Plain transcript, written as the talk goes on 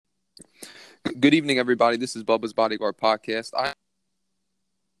Good evening, everybody. This is Bubba's Bodyguard Podcast. I have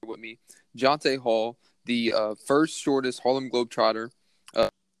with me Jonte Hall, the first shortest Harlem Globetrotter. Uh,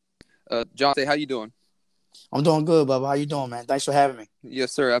 Jonte, how you doing? I'm doing good, Bubba. How you doing, man? Thanks for having me.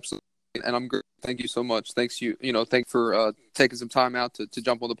 Yes, sir. Absolutely, and I'm great. Thank you so much. Thank for taking some time out to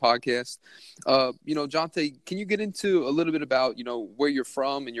jump on the podcast. Jonte, can you get into a little bit about where you're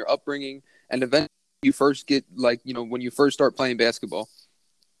from and your upbringing, and eventually you first get when you first start playing basketball?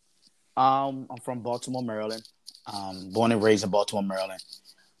 I'm from Baltimore, Maryland. Born and raised in Baltimore, Maryland.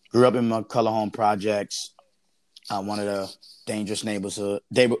 Grew up in McCullough Home Projects, one of the dangerous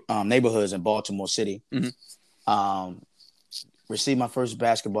neighborhoods in Baltimore City. Hmm. Um, Received my first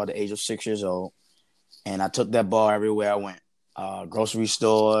basketball at the age of 6 years old, and I took that ball everywhere I went. Grocery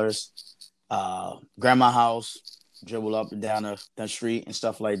stores, grandma house, dribble up and down the street and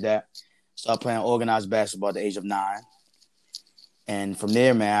stuff like that. Started playing organized basketball at the age of 9. And from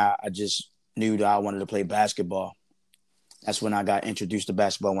there, man, I just knew that I wanted to play basketball. That's when I got introduced to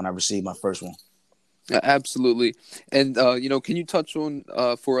basketball when I received my first one. Absolutely. And can you touch on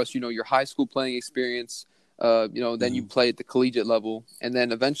for us, your high school playing experience? Then you Mm-hmm. play at the collegiate level, and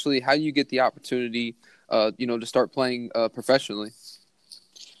then eventually, how do you get the opportunity, to start playing professionally?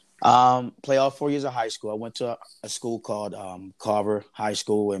 Play all 4 years of high school. I went to a school called Carver High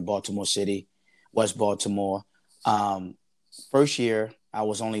School in Baltimore City, West Baltimore. Um, First year, I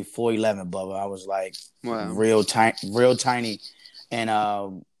was only 4'11", Bubba. I was like Wow. real tiny,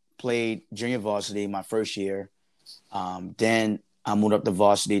 and played junior varsity my first year. Then I moved up to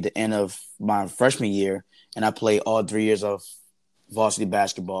varsity the end of my freshman year, and I played all 3 years of varsity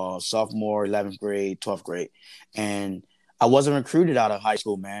basketball, sophomore, 11th grade, 12th grade. And I wasn't recruited out of high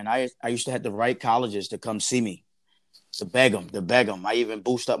school, man. I used to have to write colleges to come see me, to beg them. I even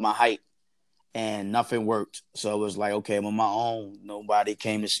boosted up my height, and nothing worked. So it was like, okay, I'm on my own. Nobody's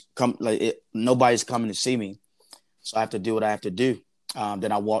coming to see me. So I have to do what I have to do.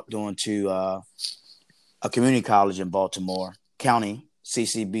 Then I walked on to a community college in Baltimore County,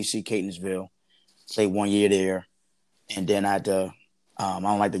 CCBC Catonsville. Played 1 year there, and then I had to. I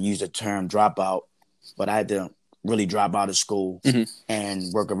don't like to use the term dropout, but I had to really drop out of school Hmm.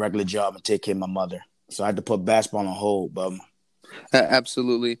 and work a regular job and take care of my mother. So I had to put basketball on hold. But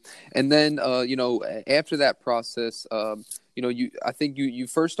Absolutely. And then, after that process, I think you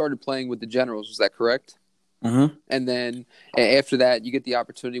first started playing with the Generals. Was that correct? mm-hmm. And then after that, you get the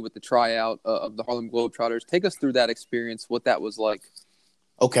opportunity with the tryout of the Harlem Globetrotters. Take us through that experience, what that was like.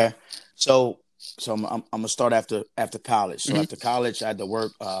 Okay, so I'm gonna start after college. So Hmm. after college, I had to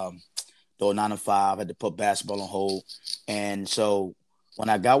work, do 9 to 5. I had to put basketball on hold, and so when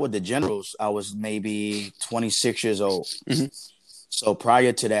I got with the Generals, I was maybe 26 years old. Hmm. So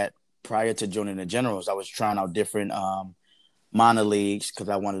prior to joining the Generals, I was trying out different minor leagues because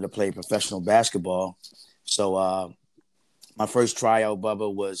I wanted to play professional basketball. So my first tryout,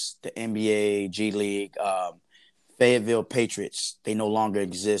 Bubba, was the NBA G League. Fayetteville Patriots. They no longer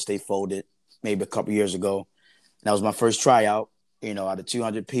exist. They folded maybe a couple years ago. And that was my first tryout. Out of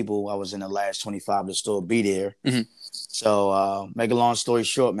 200 people, I was in the last 25 to still be there. Hmm. So make a long story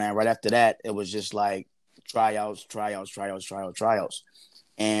short, man, right after that, it was just like tryouts.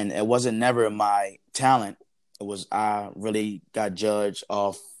 And it wasn't never my talent. It was I really got judged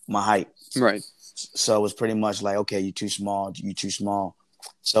off my height. Right. So it was pretty much like, okay, you too small, you too small.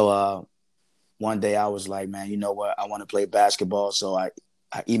 So one day I was like, man, you know what? I want to play basketball. So I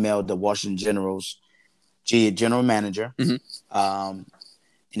emailed the Washington Generals general manager, Hmm. and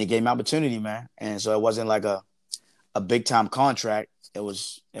he gave me opportunity, man. And so it wasn't like a big time contract. It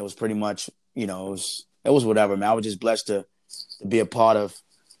was pretty much, it was whatever, man. I was just blessed to be a part of,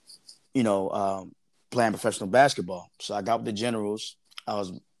 you know, playing professional basketball. So I got with the Generals. I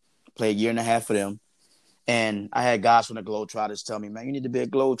was played a year and a half for them. And I had guys from the Globetrotters tell me, man, you need to be a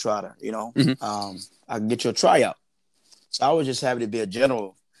Globetrotter, Hmm. I can get you a tryout. So I was just happy to be a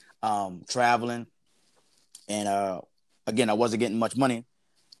general, traveling. And again, I wasn't getting much money,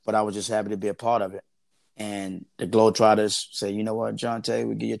 but I was just happy to be a part of it. And the Globetrotters say, you know what, Jonte,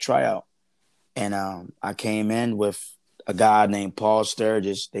 we get you a tryout. And I came in with a guy named Paul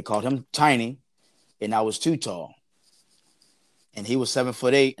Sturgis. They called him Tiny, and I was too tall. And he was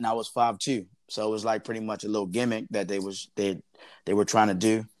 7'8", and I was 5'2". So it was like pretty much a little gimmick that they were trying to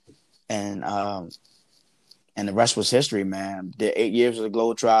do. And and the rest was history, man. Did 8 years with the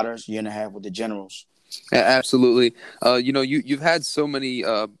Globetrotters, year and a half with the Generals. Absolutely. You've had so many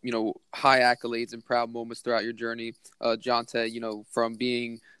high accolades and proud moments throughout your journey, Jonte. From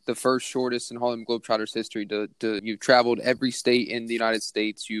being the first shortest in Harlem Globetrotters history to you've traveled every state in the United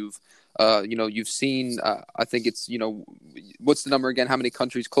States. You've You've seen, I think it's, what's the number again? How many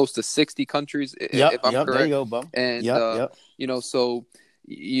countries? Close to 60 countries, Yep, if I'm yep. There you correct. go, bro. And, Yep, yep. so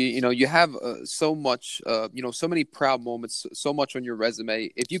you have so much, so many proud moments, so much on your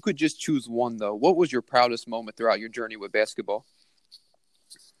resume. If you could just choose one, though, what was your proudest moment throughout your journey with basketball?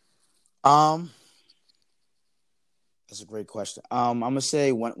 Um, that's a great question. I'm gonna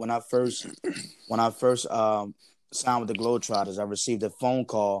say when I first signed with the Globetrotters, I received a phone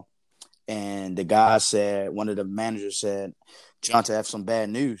call, and the guy said, one of the managers said, "John, to have some bad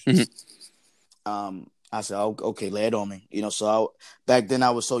news." Mhm. I said, oh, "Okay, lay it on me." Back then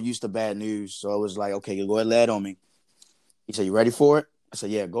I was so used to bad news, so it was like, "Okay, you go ahead, lay it on me." He said, "You ready for it?" I said,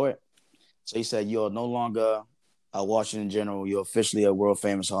 "Yeah, go ahead." So he said, "You're no longer a Washington General. You're officially a world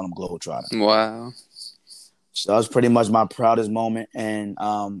famous Harlem Globetrotter." Wow. So that was pretty much my proudest moment. And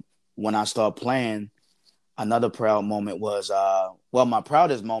when I started playing, another proud moment was my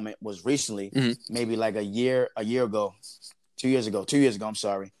proudest moment was recently, Hmm. maybe like a year ago, 2 years ago, 2 years ago. I'm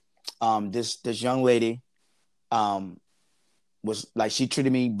sorry. This young lady was like, she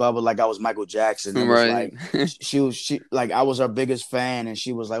treated me, Bubba, like I was Michael Jackson. It was Right. like she like I was her biggest fan, and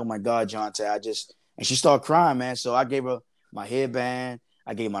she was like, "Oh my God, Jonte, and she started crying, man. So I gave her my headband,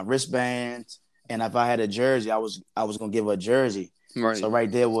 I gave my wristbands, and if I had a jersey, I was gonna give her a jersey. So Right.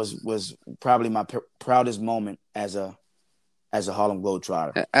 right there was probably my proudest moment as a Harlem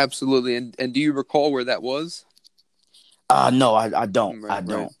Globetrotter. Absolutely. And do you recall where that was? No, I don't. Right. I Right.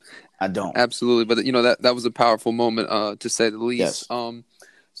 don't. I don't. Absolutely, but that was a powerful moment, to say the least. Yes.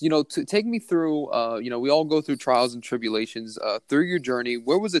 To take me through, we all go through trials and tribulations. Through your journey,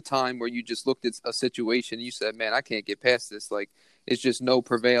 where was a time where you just looked at a situation and you said, "Man, I can't get past this. Like, it's just no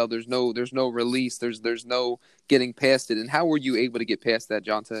prevail. There's no release. There's no getting past it." And how were you able to get past that,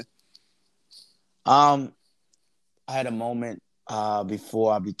 Jonte? Um, I had a moment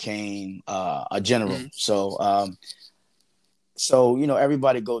before I became a general. Hmm. So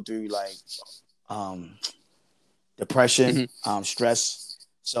everybody go through like um, depression, Hmm. stress.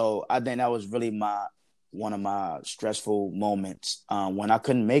 So I think that was really my one of my stressful moments when I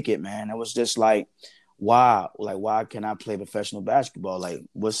couldn't make it. Man, it was just why can I play professional basketball? Like,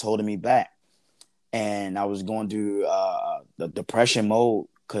 what's holding me back? And I was going through the depression mode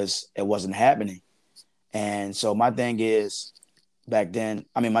because it wasn't happening. And so my thing is, back then,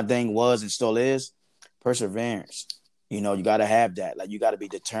 I mean, my thing was and still is perseverance. You got to have that. Like, you got to be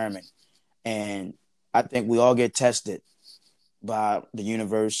determined. And I think we all get tested by the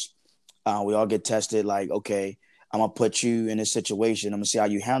universe. We all get tested. Like, okay, I'm gonna put you in this situation. I'm gonna see how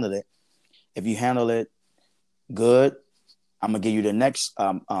you handle it. If you handle it good, I'm gonna give you the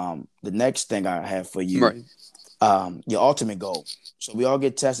next thing I have for you, Right. your ultimate goal. So we all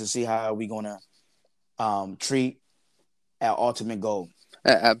get tested, see how we gonna treat our ultimate goal.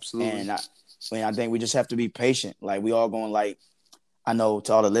 Absolutely. And I think we just have to be patient. Like, we all going, like, I know,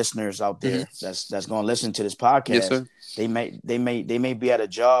 to all the listeners out Hmm. there that's going to listen to this Yes, podcast, sir. they may be at a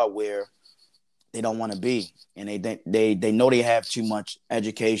job where they don't want to be, and they know they have too much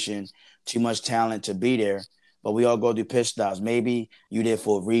education, too much talent to be there. But we all go through pitch stops. Maybe you there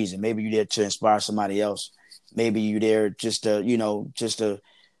for a reason. Maybe you there to inspire somebody else. Maybe you there just to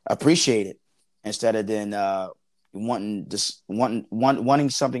appreciate it instead of then wanting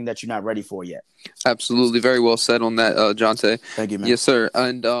something that you're not ready for yet. Absolutely. Very well said on that, Jonte. Thank you, man. Yes, sir.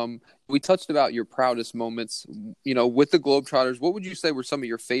 And we touched about your proudest moments, with the Globetrotters. What would you say were some of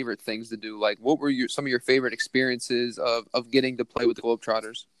your favorite things to do? Like, what were some of your favorite experiences of getting to play with the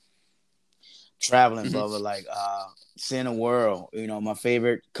Globetrotters? Traveling, Hmm. brother, like seeing the world. My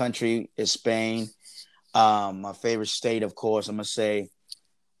favorite country is Spain. My favorite state, of course, uh,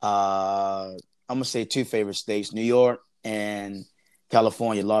 I'm gonna say two favorite states: New York and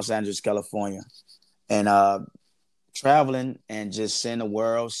California, Los Angeles, California. And traveling and just seeing the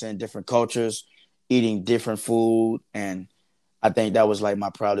world, seeing different cultures, eating different food, and I think that was like my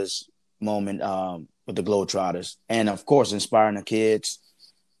proudest moment with the Globetrotters, and of course, inspiring the kids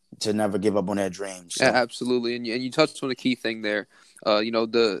to never give up on their dreams. So Absolutely, and you touched on a key thing there.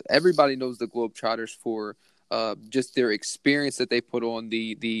 The everybody knows the Globetrotters for just their experience that they put on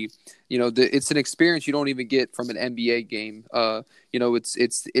it's an experience you don't even get from an NBA game. It's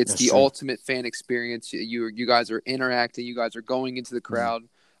that's the true. ultimate fan experience. You guys are interacting. You guys are going into the Mm. crowd.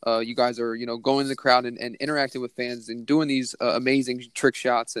 You guys are going in the crowd and interacting with fans and doing these amazing trick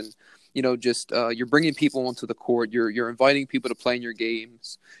shots and just you're bringing people onto the court. You're inviting people to play in your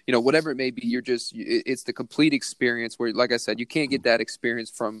games. Whatever it may be, it's the complete experience where, like I said, you can't get that experience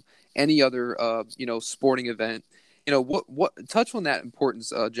from any other, sporting event. What touch on that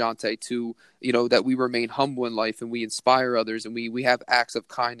importance, Jonte, to, that we remain humble in life and we inspire others and we have acts of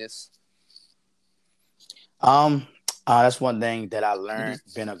kindness. Um, that's one thing that I Hmm. learned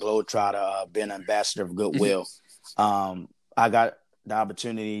being a globetrotter, being an ambassador of Hmm. goodwill. I got the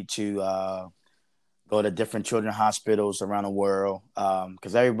opportunity to go to different children's hospitals around the world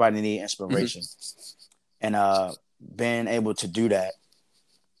because everybody needs Hmm. inspiration, and being able to do that,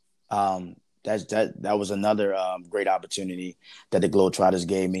 that was another great opportunity that the Globetrotters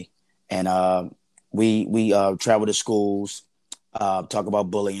gave me, and we travel to schools, talk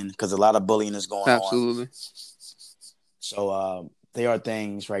about bullying because a lot of bullying is going on. Absolutely. So there are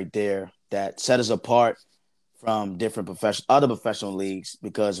things right there that set us apart from different other professional leagues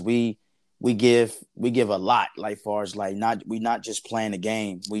because we give a lot, like far as like not just playing the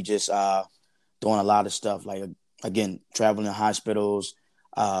game, we just doing a lot of stuff like again traveling to hospitals,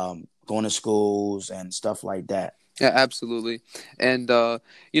 going to schools and stuff like that. Yeah, absolutely. And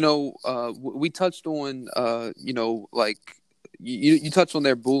we touched on like you touched on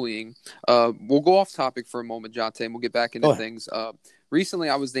their bullying. We'll go off topic for a moment, Jonte, and we'll get back into Go ahead. things. Recently,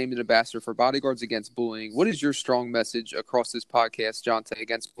 I was named an ambassador for Bodyguards Against Bullying. What is your strong message across this podcast, Jonte,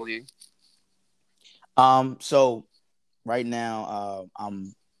 against bullying? So right now,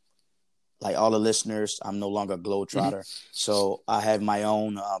 I'm like all the listeners. I'm no longer a Hmm. globetrotter, so I have my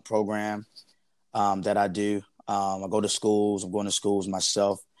own program that I do. I go to schools. I'm going to schools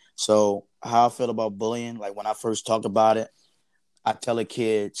myself. So how I feel about bullying, like when I first talk about it, I tell the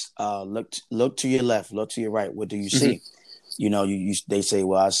kids, look to your left, look to your right. What do you Hmm. see? You they say,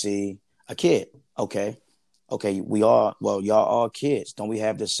 well, I see a kid. Okay, okay, we all well, y'all all kids. Don't we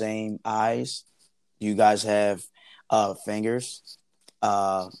have the same eyes? You guys have fingers.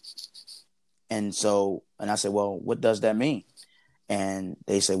 Uh, and I said, well, what does that mean? And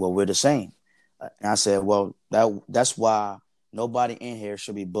they say, well, we're the same. And I said, well, that's why nobody in here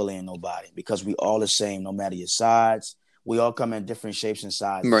should be bullying nobody because we all the same, no matter your size. We all come in different shapes and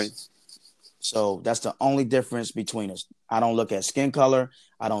Right. sizes. So that's the only difference between us. I don't look at skin color.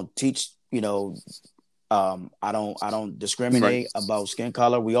 I don't teach, I don't Right. discriminate about skin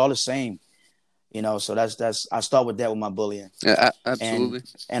color. We all the same, so that's I start with that with my bullying. Yeah, And absolutely.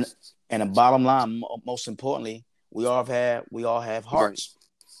 and and the bottom line, most importantly, we all have Right. hearts.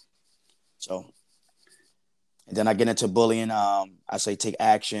 So and then I get into bullying. I say take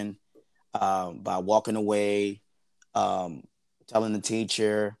action by walking away, um, telling the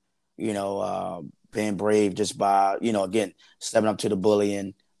teacher, being brave just by again stepping up to the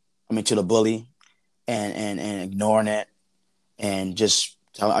bullying. I mean to the bully and ignoring it and just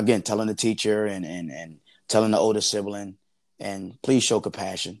telling the teacher and telling the older sibling and please show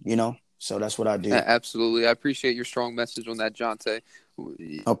compassion. So that's what I do. Absolutely. I appreciate your strong message on that, Jonte.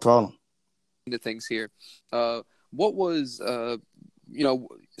 No problem. Into things here. What was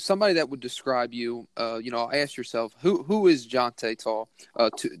somebody that would describe you? Ask yourself who is Jonte Tall?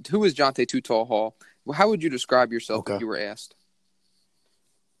 Who is Jonte Too Tall Hall? Well, how would you describe yourself if Okay. you were asked?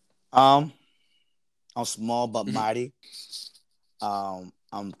 Um, I'm small but Hmm. mighty.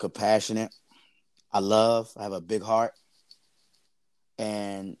 I'm compassionate. I have a big heart,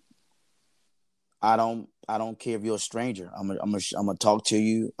 and I don't care if you're a stranger. I'm gonna talk to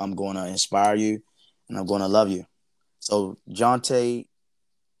you. I'm gonna inspire you, and I'm gonna love you. So Jonte,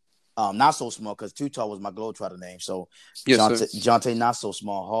 not so small because Too Tall was my globetrotter name. So Yes, sir. Jonte, not so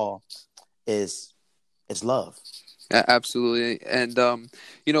small Hall is it's love. Absolutely. And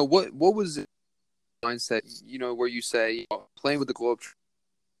what was the mindset? Where you say playing with the globe,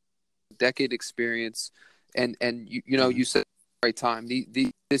 decade experience, and Mm-hmm. you said right time.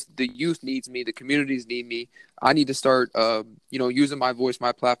 The youth needs me. The communities need me. I need to start using my voice,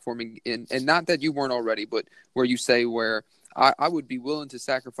 my platform, and not that you weren't already, but where you say where I would be willing to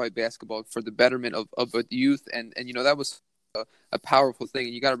sacrifice basketball for the betterment of a youth, and that was a powerful thing,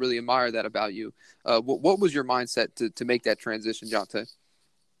 and you got to really admire that about you. What was your mindset to make that transition, Jonte?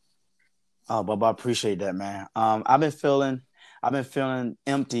 Oh, Bob, I appreciate that, man. I've been feeling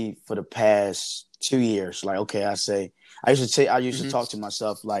empty for the past 2 years. Like, okay, I used to Hmm. talk to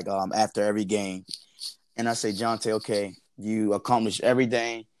myself like after every game, and I say, Jonte, okay, you accomplished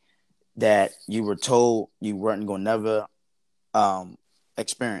everything that you were told you weren't going to never um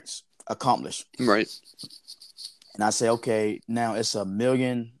accomplish. Right. And I say, okay, now it's a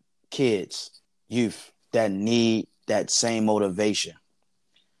million kids, youth that need that same motivation.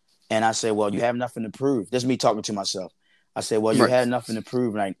 And I say, well, you have nothing to prove. This is me talking to myself. I say, well, you Right. have nothing to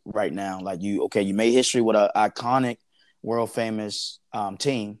prove right now. Like you made history with an iconic, world famous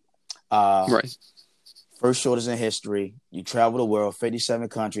team. Uh, Right. First shortest in history. You travel the world, 57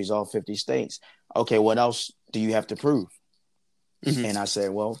 countries, all 50 states. Okay, what else do you have to prove? Hmm. And I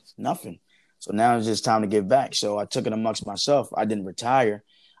said, well, nothing. So now it's just time to give back. So I took it amongst myself. I didn't retire.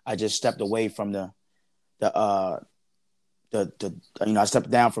 I just stepped away from the the the I stepped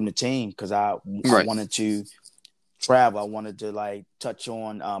down from the team because I Right. wanted to travel. I wanted to like touch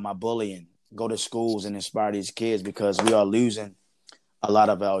on my bullying, go to schools and inspire these kids because we are losing a lot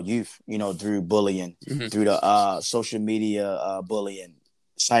of our youth, through bullying, Hmm. through the social media bullying,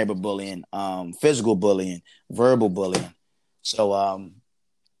 cyberbullying, physical bullying, verbal bullying. So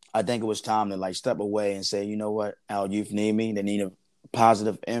I think it was time to like step away and say, you know what, our youth need me. They need a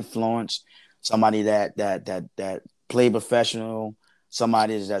positive influence, somebody that play professional,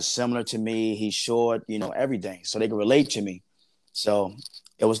 somebody that's similar to me. He's short, everything, so they can relate to me. So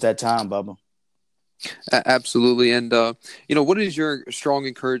it was that time, Bubba. Absolutely. And, what is your strong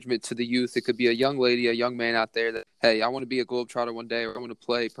encouragement to the youth? It could be a young lady, a young man out there that, hey, I want to be a Globetrotter one day, or I want to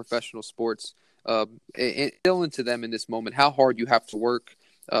play professional sports. Instill into them in this moment how hard you have to work,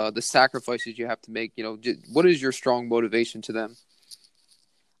 the sacrifices you have to make. What is your strong motivation to them?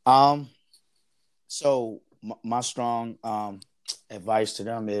 Um, so my strong advice to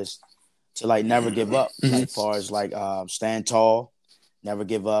them is to like never give up. Hmm. Like far as like stand tall, never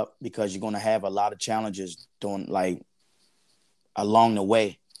give up because you're gonna have a lot of challenges doing like along the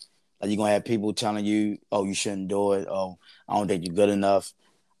way. Like you're gonna have people telling you, "Oh, you shouldn't do it. Oh, I don't think you're good enough.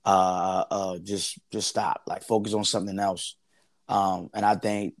 Just stop. Like focus on something else." And I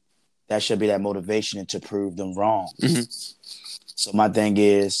think that should be that motivation to prove them wrong. Hmm. So my thing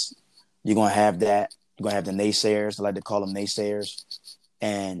is, you're gonna have that. You're gonna have the naysayers. I like to call them naysayers,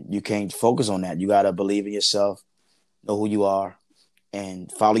 and you can't focus on that. You gotta believe in yourself, know who you are,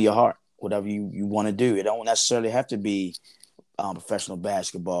 and follow your heart. Whatever you want to do, it don't necessarily have to be professional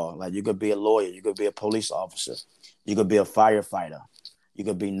basketball. Like you could be a lawyer, you could be a police officer, you could be a firefighter, you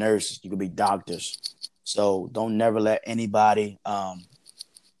could be nurses, you could be doctors. So don't never let anybody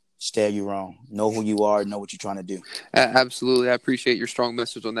steer you wrong. Know who you are, know what you're trying to do. Absolutely, I appreciate your strong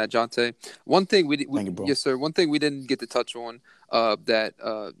message on that, Jonte. One thing Thank you, bro. yes, sir. One thing we didn't get to touch on, that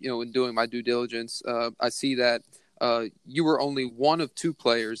in doing my due diligence, I see that you were only one of two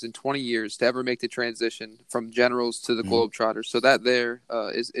players in 20 years to ever make the transition from Generals to the Mm-hmm. Globetrotters. So that there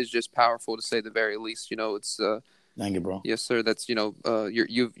is just powerful to say the very least. It's Thank you, bro. yes, sir. That's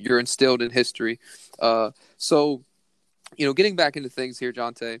you're instilled in history. So getting back into things here,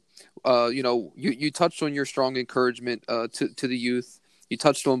 Jonte, you touched on your strong encouragement to the youth. You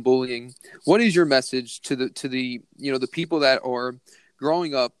touched on bullying. What is your message to the the people that are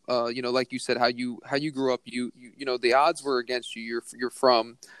growing up? Like you said, how you grew up. The odds were against you. You're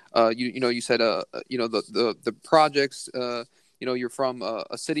from you said the projects. You're from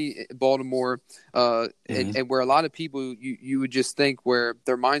a city, Baltimore, and, Mm-hmm. and where a lot of people you would just think where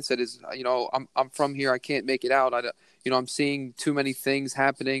their mindset is, I'm from here, I can't make it out. I'm seeing too many things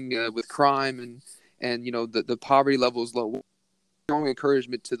happening with crime and the poverty level is low. Strong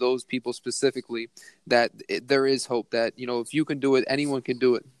encouragement to those people specifically that there is hope that if you can do it, anyone can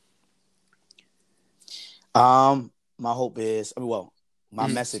do it. My hope is, well, my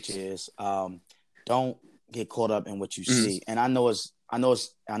Hmm. message is, don't get caught up in what you Hmm. see. And I know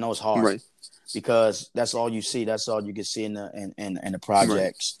it's hard Right. because that's all you see. That's all you can see in the Right.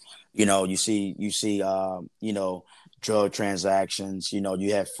 projects. You see drug transactions.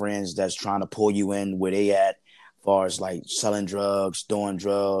 You have friends that's trying to pull you in where they at, as far as like selling drugs, doing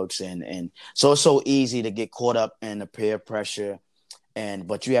drugs, and so it's so easy to get caught up in the peer pressure. And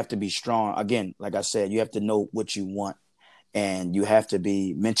but you have to be strong. Again, like I said, you have to know what you want, and you have to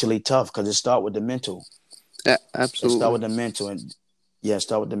be mentally tough because it start with the mental. It start Absolutely. with the mental, and yeah,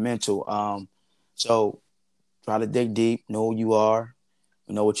 start with the mental. So try to dig deep, know who you are,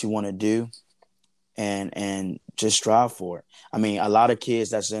 know what you want to do, and just strive for it. I mean, a lot of kids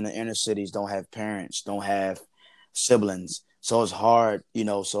that's in the inner cities don't have parents, don't have siblings, so it's hard,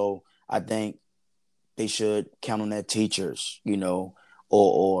 So I think they should count on their teachers,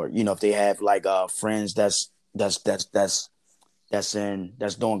 or if they have like friends that's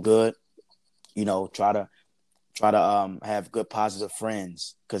doing good, try to have good positive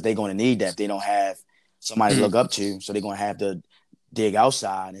friends because they're going to need that if they don't have somebody to Hmm. look up to. So they're going to have to dig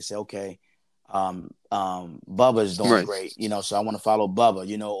outside and say, okay, Bubba's doing Right. great, so I want to follow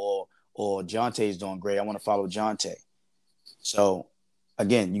Bubba, or Jonte's doing great. I want to follow Jonte. So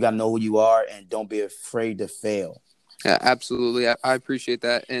again, you got to know who you are and don't be afraid to fail. Yeah, absolutely. I appreciate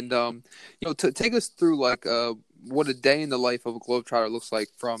that. And to take us through like what a day in the life of a globetrotter looks like,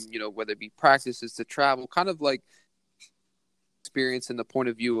 from whether it be practices to travel, kind of like experience in the point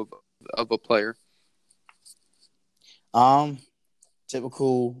of view of a player. Um,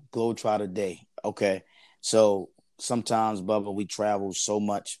 Typical Globetrotter day. Okay. So sometimes, Bubba, we travel so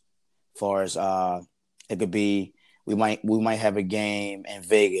much far as it could be we might have a game in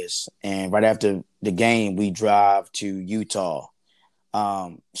Vegas, and right after the game, we drive to Utah.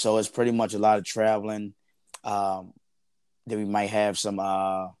 So it's pretty much a lot of traveling. Um, then we might have some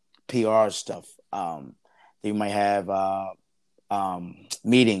PR stuff. Then we might have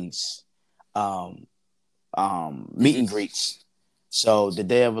meetings, um, meet Hmm. and greets. So the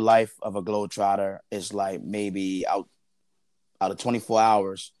day of a life of a globetrotter is like maybe out of 24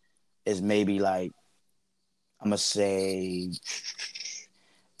 hours is maybe like I'm gonna say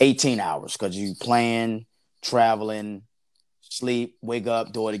 18 hours because you plan, traveling, sleep, wake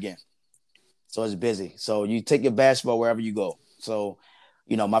up, do it again. So it's busy. So you take your basketball wherever you go. So,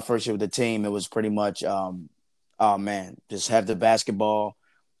 my first year with the team, it was pretty much, oh man, just have the basketball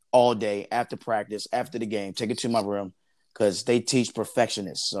all day after practice, after the game, take it to my room because they teach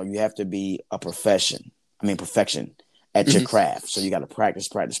perfectionists. So you have to be perfection at your Hmm. craft. So you got to practice,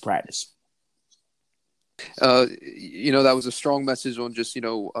 practice, practice. That was a strong message on just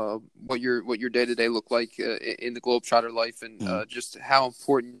what your day to day looked like in the Globetrotter life, and Mm-hmm. just how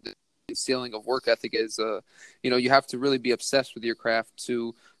important the ceiling of work ethic is. You have to really be obsessed with your craft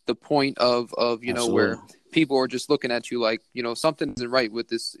to the point of where Absolutely. people are just looking at you like something isn't right with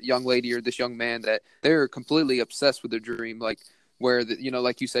this young lady or this young man, that they're completely obsessed with their dream, like where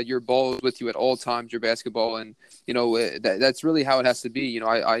like you said, your ball is with you at all times, your basketball, and that's really how it has to be.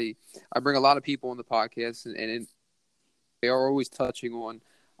 I bring a lot of people on the podcast, and they are always touching on.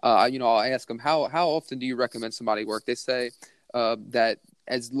 I'll ask them how often do you recommend somebody work? They say that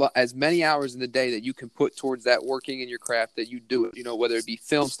as many hours in the day that you can put towards that working in your craft, that you do it. Whether it be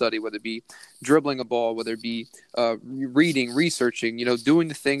film study, whether it be dribbling a ball, whether it be reading, researching. Doing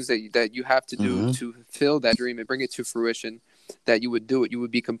the things that you have to do Mm-hmm. to fulfill that dream and bring it to fruition. That you would do it. You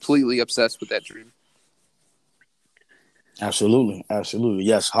would be completely obsessed with that dream. Absolutely, absolutely.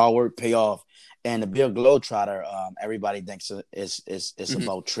 Yes, hard work pay off. And the Bill Globetrotter, everybody thinks it's Hmm.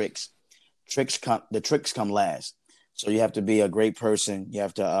 about tricks. The tricks come last. So you have to be a great person. You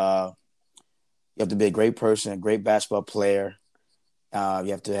have to be a great person, a great basketball player.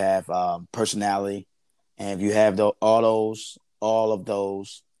 You have to have personality, and if you have all of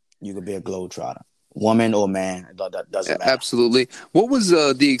those, you could be a globetrotter, woman or man. That doesn't matter. Absolutely. What was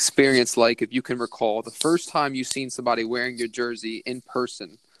the experience like, if you can recall, the first time you seen somebody wearing your jersey in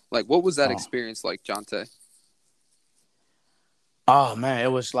person? Like, what was that Oh, experience like, Jonte? oh man,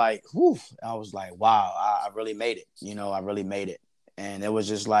 it was like, whew, I was like, wow, I really made it. I really made it, and it was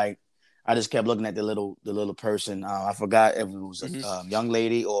just like I just kept looking at the little person. I forgot if it was Hmm. a young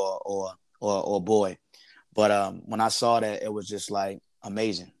lady or boy, but when I saw that, it was just like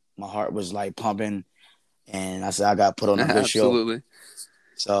amazing. My heart was like pumping, and I said I got put on a good show. Absolutely.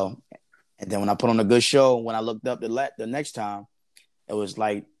 So, and then when I put on a good show, when I looked up the next time, it was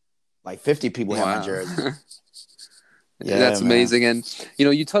like 50 people had my Wow. jersey. Yeah, That's man. amazing. And,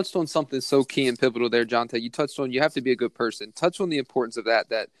 you touched on something so key and pivotal there, Jonte. You touched on you have to be a good person. Touch on the importance of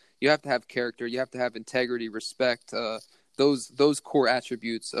that you have to have character, you have to have integrity, respect, those core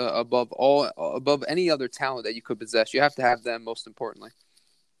attributes above any other talent that you could possess. You have to have them most importantly.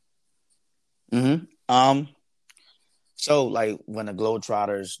 Mm-hmm. So like when the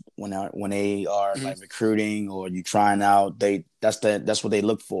Globetrotters, when they are Hmm. like recruiting or you trying out, that's what they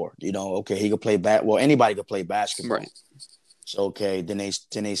look for. Okay, he could play well, anybody could play basketball. Right. So okay, then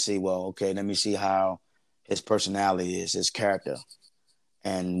they see, well, okay, let me see how his personality is, his character.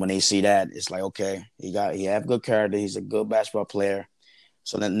 And when they see that, it's like, okay, he have good character, he's a good basketball player.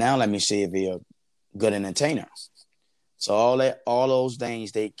 So then now let me see if he's a good entertainer. So all those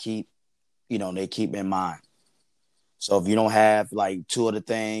things they keep in mind. So if you don't have like two of the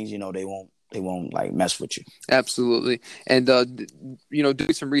things, they won't like mess with you. Absolutely. And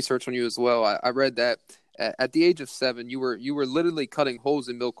doing some research on you as well. I read that at the age of 7, you were literally cutting holes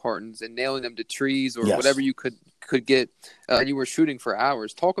in milk cartons and nailing them to trees or Yes, whatever you could get. And you were shooting for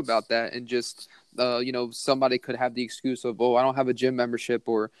hours. Talk about that, and just somebody could have the excuse of, oh, I don't have a gym membership,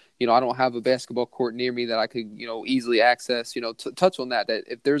 or I don't have a basketball court near me that I could easily access. Touch on that. That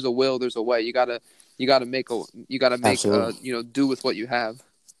if there's a will, there's a way. You gotta make absolutely, do with what you have.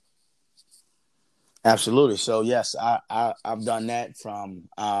 absolutely. So yes, I've done that from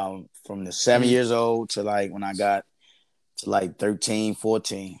the 7 years old to like when I got to like 13,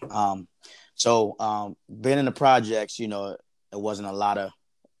 14. Being in the projects, it wasn't a lot of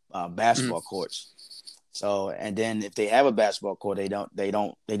Hmm. basketball courts. So and then if they have a basketball court, they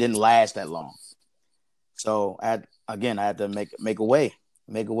didn't last that long. So I had to make a way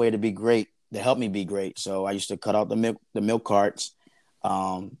to be great, to help me be great. So I used to cut out the milk carts,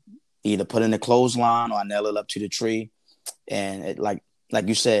 um, either put in the clothesline or I nail it up to the tree. And like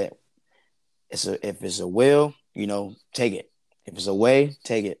you said, if it's a will, take it. If it's away,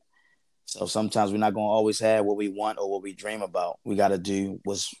 take it. So sometimes we're not gonna always have what we want or what we dream about. We got to do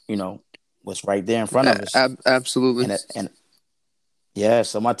what's right there in front of us. Absolutely. And yeah,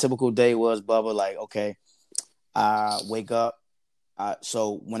 so my typical day was, Bubba, like, okay, I wake up.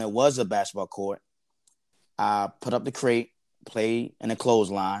 So when it was a basketball court, I put up the crate, play in the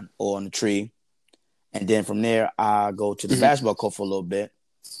clothesline or on the tree, and then from there I go to the Hmm. basketball court for a little bit,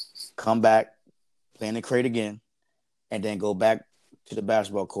 come back, play in the crate again, and then go back to the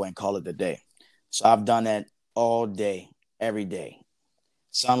basketball court and call it the day. So I've done that all day, every day,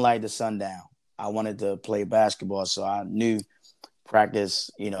 sunlight to sundown. I wanted to play basketball, so I knew practice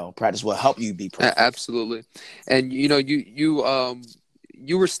will help you be perfect. Absolutely. And you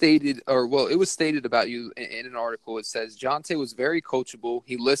were stated, or well, it was stated about you in an article. It says Jonte was very coachable.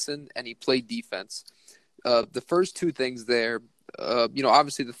 He listened and he played defense. The first two things there,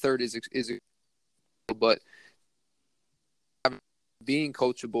 obviously the third is, but being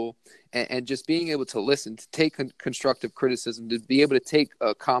coachable and just being able to listen, to take constructive criticism, to be able to take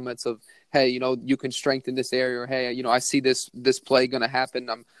comments of, hey, you can strengthen this area, or hey, I see this play going to happen.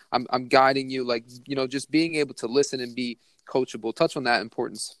 I'm guiding you, like, just being able to listen and be coachable. Touch on that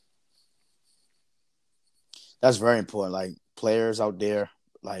importance. That's very important. Like players out there,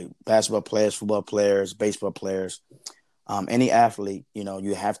 like basketball players, football players, baseball players, any athlete,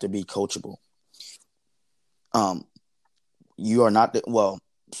 you have to be coachable. Um, you are not well.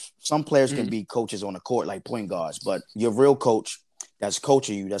 Some players can Mm-hmm. be coaches on the court, like point guards, but your real coach that's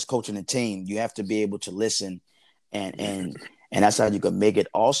coaching you, that's coaching the team, you have to be able to listen, and and and that's how you can make it.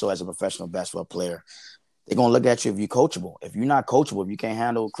 Also, as a professional basketball player, they're gonna look at you if you're coachable. If you're not coachable, if you can't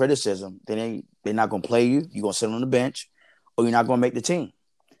handle criticism, then they're not gonna play you. You're gonna sit on the bench, or you're not gonna make the team.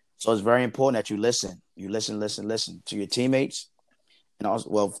 So it's very important that you listen. You listen to your teammates, and also,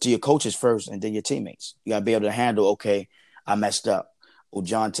 well, to your coaches first, and then your teammates. You gotta be able to handle. Okay, I messed up. Oh,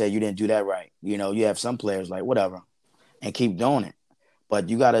 Jonte, you didn't do that right. You have some players like whatever, and keep doing it. But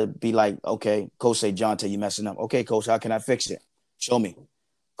you gotta be like, okay, coach say, Jonte, you messing up. Okay, coach, how can I fix it? Show me.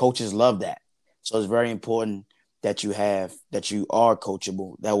 Coaches love that. So it's very important that you are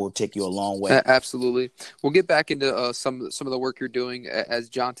coachable. That will take you a long way. Absolutely. We'll get back into some of the work you're doing as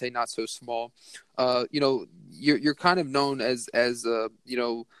Jonte, not so small. You're kind of known as the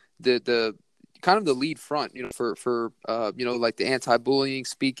kind of the lead front, for like the anti-bullying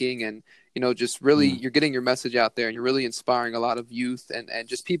speaking, and just really Mm. you're getting your message out there, and you're really inspiring a lot of youth and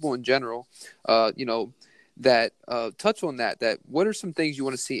just people in general. You know that touch on that. What are some things you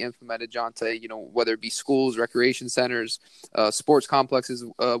want to see implemented, Jonte? Whether it be schools, recreation centers, sports complexes.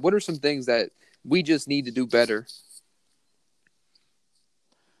 What are some things that we just need to do better?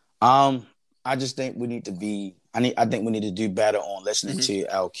 Um, I just think we need to be. I think we need to do better on listening Hmm. to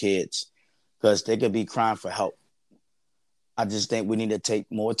our kids because they could be crying for help. I just think we need to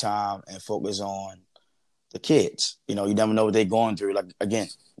take more time and focus on the kids. You never know what they're going through. Like again,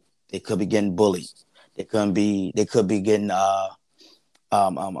 they could be getting bullied. They could be getting they could be getting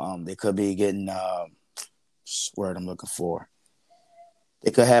word I'm looking for.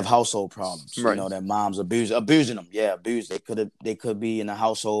 They could have household problems. Right. That mom's abusing them. Yeah, abuse. They could be in a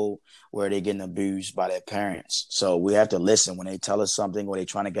household where they're getting abused by their parents. So we have to listen when they tell us something or they're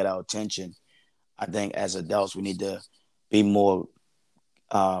trying to get our attention. I think as adults we need to be more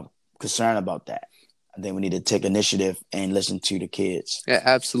uh, concerned about that. I think we need to take initiative and listen to the kids. Yeah,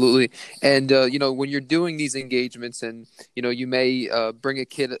 absolutely. And when you're doing these engagements, and you may bring a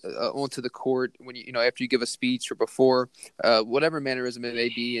kid onto the court when after you give a speech or before, whatever mannerism it may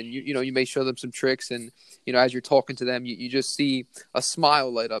be, and you may show them some tricks, and as you're talking to them, you just see a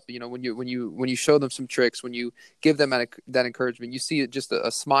smile light up. When you show them some tricks, when you give them that encouragement, you see just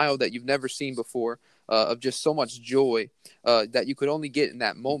a smile that you've never seen before, of just so much joy that you could only get in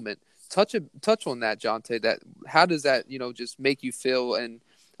that moment. Touch on that, Jonte. That how does that just make you feel, and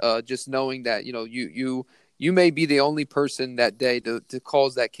just knowing that you may be the only person that day to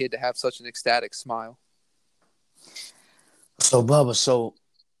cause that kid to have such an ecstatic smile. So Bubba,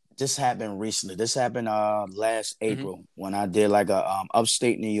 this happened recently. This happened last Hmm. April when I did like a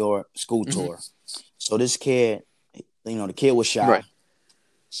upstate New York school Hmm. tour. So this kid, the kid was shy. Right.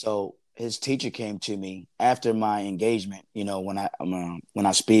 So his teacher came to me after my engagement. When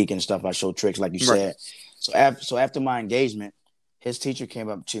I speak and stuff, I show tricks like you Right. said. So after my engagement, his teacher came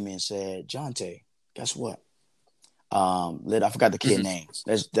up to me and said, "Jonte, guess what? I forgot the kid Hmm. name.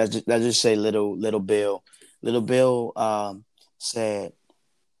 Let's just say little Bill. Little Bill said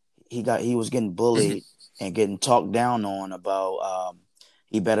he was getting Hmm. bullied and getting talked down on about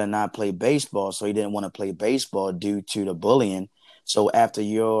he better not play baseball. So he didn't want to play baseball due to the bullying. So after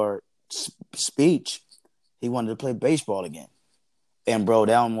your speech, He wanted to play baseball again. And bro,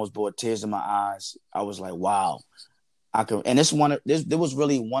 that almost brought tears in my eyes. I was like, wow, I could. And this was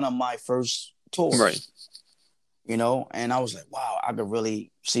really one of my first Right. tours, And I was like, wow, I could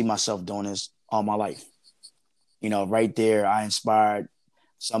really see myself doing this all my life. Right there, I inspired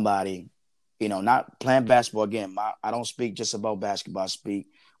somebody. Not playing basketball again. I don't speak just about basketball. I speak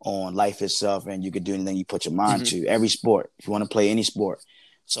on life itself, and you could do anything you put your mind Hmm. to. Every sport, if you want to play any sport.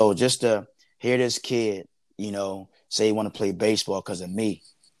 So just to hear this kid, say he want to play baseball because of me.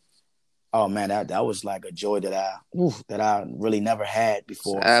 Oh man, that was like a joy that I really never had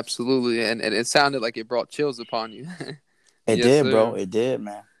before. Absolutely, and it sounded like it brought chills upon you. It Yes, did, bro. sir. It did,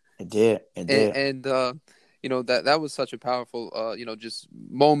 man. It did. It did. And that was such a powerful just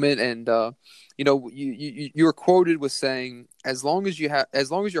moment. And you were quoted with saying, as long as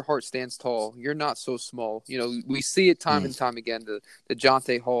your heart stands tall, you're not so small. We see it time Mm. and time again, the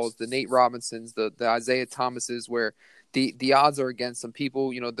Jonte Halls, the Nate Robinsons, the Isaiah Thomases, where the odds are against some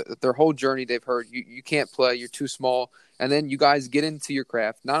people. Their whole journey, they've heard you can't play, you're too small, and then you guys get into your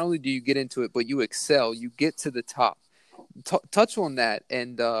craft. Not only do you get into it, but you excel, you get to the top. Touch on that.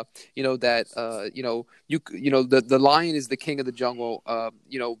 And that the lion is the king of the jungle,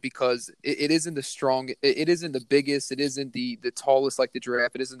 because it isn't the strong, it isn't the biggest, it isn't the tallest like the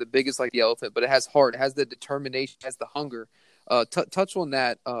giraffe, it isn't the biggest like the elephant, but it has heart, it has the determination, it has the hunger. Touch on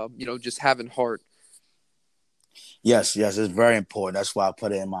that, just having heart. Yes, yes, it's very important. That's why I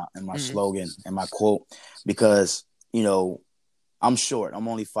put it in my Hmm. slogan and my quote because you know I'm short. I'm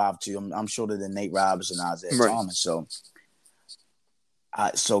only 5'2". I'm shorter than Nate Robinson and Isaiah Right. Thomas.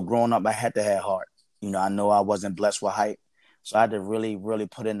 So growing up, I had to have heart. I know I wasn't blessed with height, so I had to really, really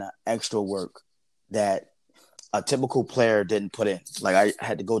put in the extra work that a typical player didn't put in. Like I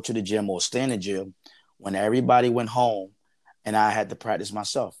had to go to the gym or stay in the gym when everybody went home, and I had to practice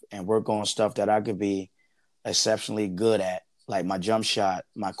myself and work on stuff that I could be exceptionally good at, like my jump shot,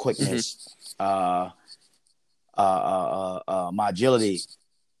 my Hmm. quickness, my agility,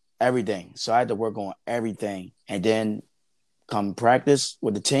 everything. So I had to work on everything, and then come practice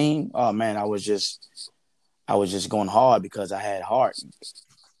with the team. Oh man, I was just going hard because I had heart.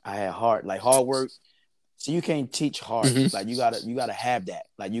 I had heart, like hard work. So you can't teach heart. Hmm. Like you gotta have that.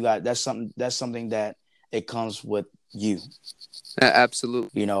 Like you got that's something that it comes with you. Absolutely.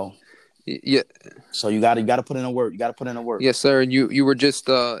 You know. Yeah. So you gotta put in the work. You gotta put in the work. Yes, sir. And you were just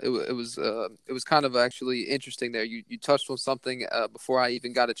it was kind of actually interesting there. You touched on something before I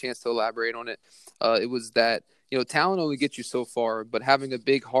even got a chance to elaborate on it. It was that talent only gets you so far, but having a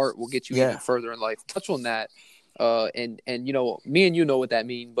big heart will get you even Yeah. further in life. Touch on that. And me and you know what that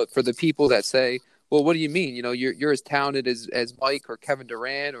means. But for the people that say, well, what do you mean? You're as talented as Mike or Kevin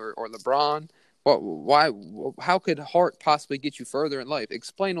Durant or LeBron. Why? How could heart possibly get you further in life?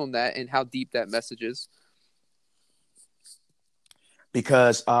 Explain on that and how deep that message is.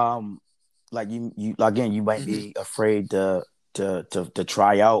 Because like you again you might Hmm. be afraid to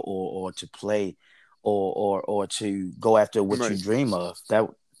try out or to play or to go after what you Right. dream of.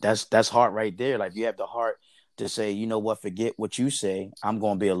 That's heart right there. Like you have the heart to say, you know what, forget what you say. I'm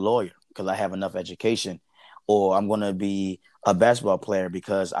going to be a lawyer because I have enough education, or I'm going to be a basketball player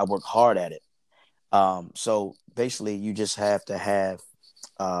because I work hard at it. So basically, you just have to have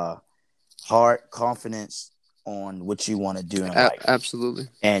uh, heart, confidence on what you want to do in life. Absolutely.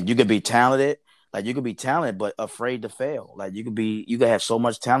 And you could be talented, like you could be talented, but afraid to fail. Like you could have so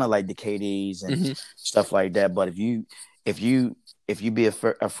much talent, like the KDs and Hmm. stuff like that. But if you be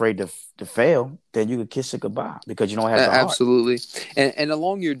afraid to fail, then you could kiss it goodbye because you don't have the heart. Absolutely. And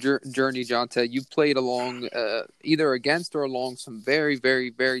along your journey, Jonte, you played along either against or along some very,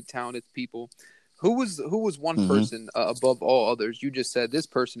 very, very talented people. Who was one Mm-hmm. person above all others? You just said this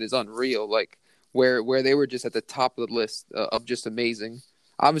person is unreal, like where they were just at the top of the list of just amazing.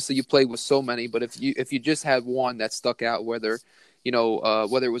 Obviously, you played with so many, but if you just had one that stuck out, whether it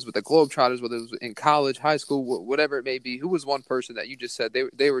was with the Globetrotters, whether it was in college, high school, whatever it may be, who was one person that you just said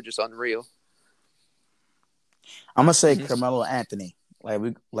they were just unreal? I'm gonna say Hmm. Carmelo Anthony.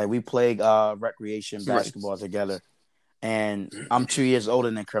 Like we played recreation Right. basketball together, and I'm 2 years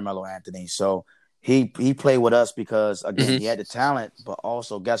older than Carmelo Anthony. So he played with us because again Hmm. he had the talent, but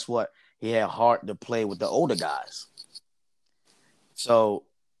also guess what? He had heart to play with the older guys. So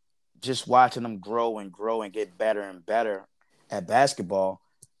just watching him grow and grow and get better and better at basketball,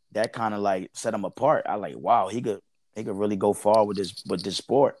 that kind of like set him apart. I like, wow, he could really go far with this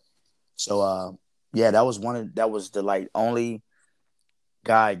sport. So yeah, that was the like only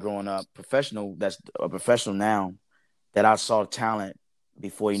guy growing up professional that's a professional now that I saw talent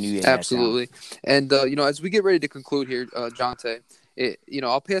before he knew he had talent. Absolutely. And as we get ready to conclude here, Jonte,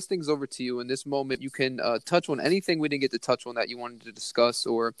 I'll pass things over to you in this moment. You can touch on anything we didn't get to touch on that you wanted to discuss,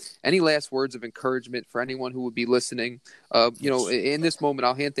 or any last words of encouragement for anyone who would be listening. In this moment,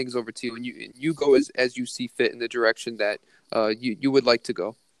 I'll hand things over to you, and you go as you see fit in the direction that you would like to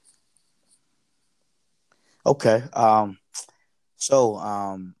go. Okay. I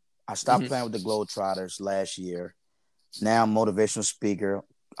stopped Hmm. playing with the Globetrotters last year. Now I'm a motivational speaker.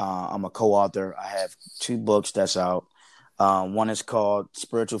 I'm a co-author. I have two books that's out. One is called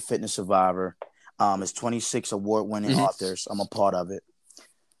Spiritual Fitness Survivor. It's 26 award-winning Hmm. authors. I'm a part of it.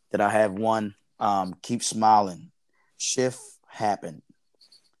 Then I have one, Keep Smiling. Shift Happen.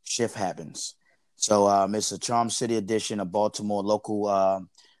 Shift Happens. So it's a Charm City edition of Baltimore local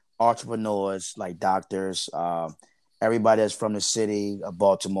entrepreneurs like doctors, everybody that's from the city of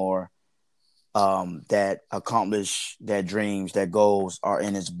Baltimore that accomplish their dreams, their goals are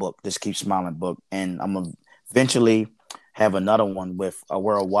in this book, this Keep Smiling book. And I'm going to eventually have another one with a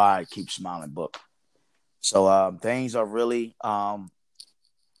worldwide Keep Smiling book. So things are really are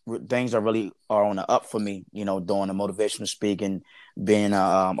on the up for me, doing the motivational speaking, being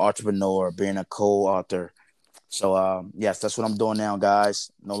an entrepreneur, being a co-author. So yes, that's what I'm doing now,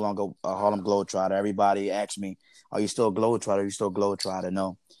 guys. No longer a Harlem Globetrotter. Everybody asks me, "Are you still a Globetrotter? Are you still a Globetrotter?"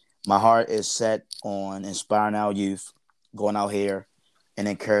 No, my heart is set on inspiring our youth, going out here and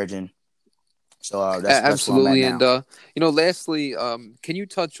encouraging. So that's where I'm at Absolutely, and now. lastly, can you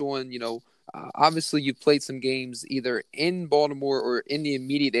touch on obviously you've played some games either in Baltimore or in the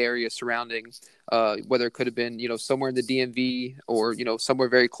immediate area surrounding, whether it could have been somewhere in the DMV or somewhere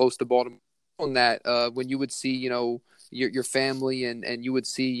very close to Baltimore. On that, when you would see your family and you would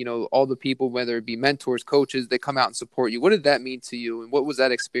see all the people, whether it be mentors, coaches, they come out and support you. What did that mean to you, and what was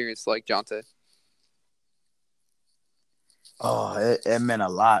that experience like, Jonte? Oh, it meant a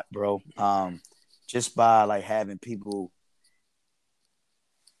lot, bro. Just by like having people.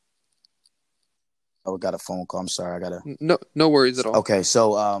 Oh, got a phone call. I'm sorry. I gotta. No, no worries at all. Okay,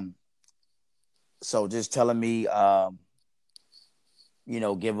 so just telling me,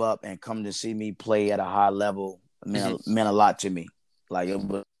 give up and come to see me play at a high level Hmm. meant a lot to me. Like it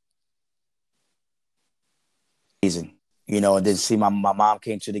was amazing. And then see my mom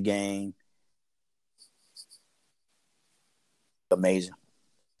came to the game. Amazing.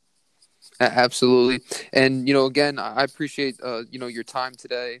 Absolutely. And, again, I appreciate, your time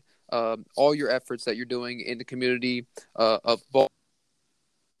today, all your efforts that you're doing in the community of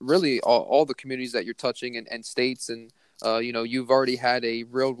really all the communities that you're touching and states. And, you've already had a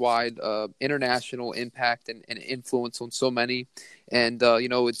worldwide international impact and influence on so many. And,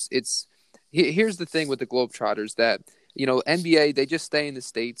 here's the thing with the Globetrotters that, NBA, they just stay in the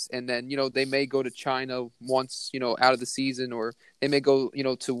States, and then, they may go to China once, out of the season, or they may go,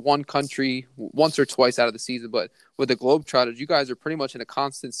 to one country once or twice out of the season. But with the Globetrotters, you guys are pretty much in a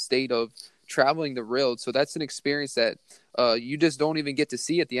constant state of traveling the world. So that's an experience that you just don't even get to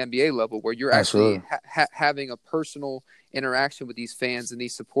see at the NBA level, where you're actually Absolutely. having a personal interaction with these fans and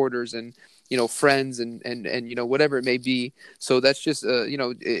these supporters and friends and whatever it may be. So that's just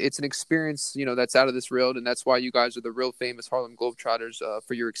it's an experience that's out of this world, and that's why you guys are the real famous Harlem Globetrotters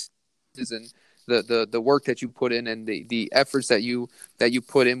for your experiences and the work that you put in and the efforts that you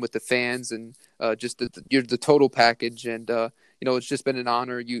put in with the fans and just the total package. And it's just been an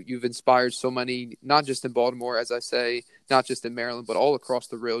honor. You've inspired so many, not just in Baltimore, as I say, not just in Maryland, but all across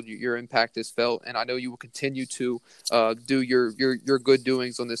the world. Your impact is felt, and I know you will continue to do your good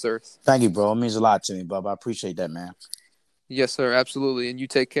doings on this earth. Thank you, bro. It means a lot to me, Bob. I appreciate that, man. Yes, sir. Absolutely. And you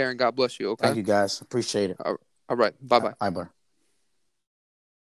take care, and God bless you. Thank Okay. you, guys. Appreciate it. All right. Bye bye. Bye, bye.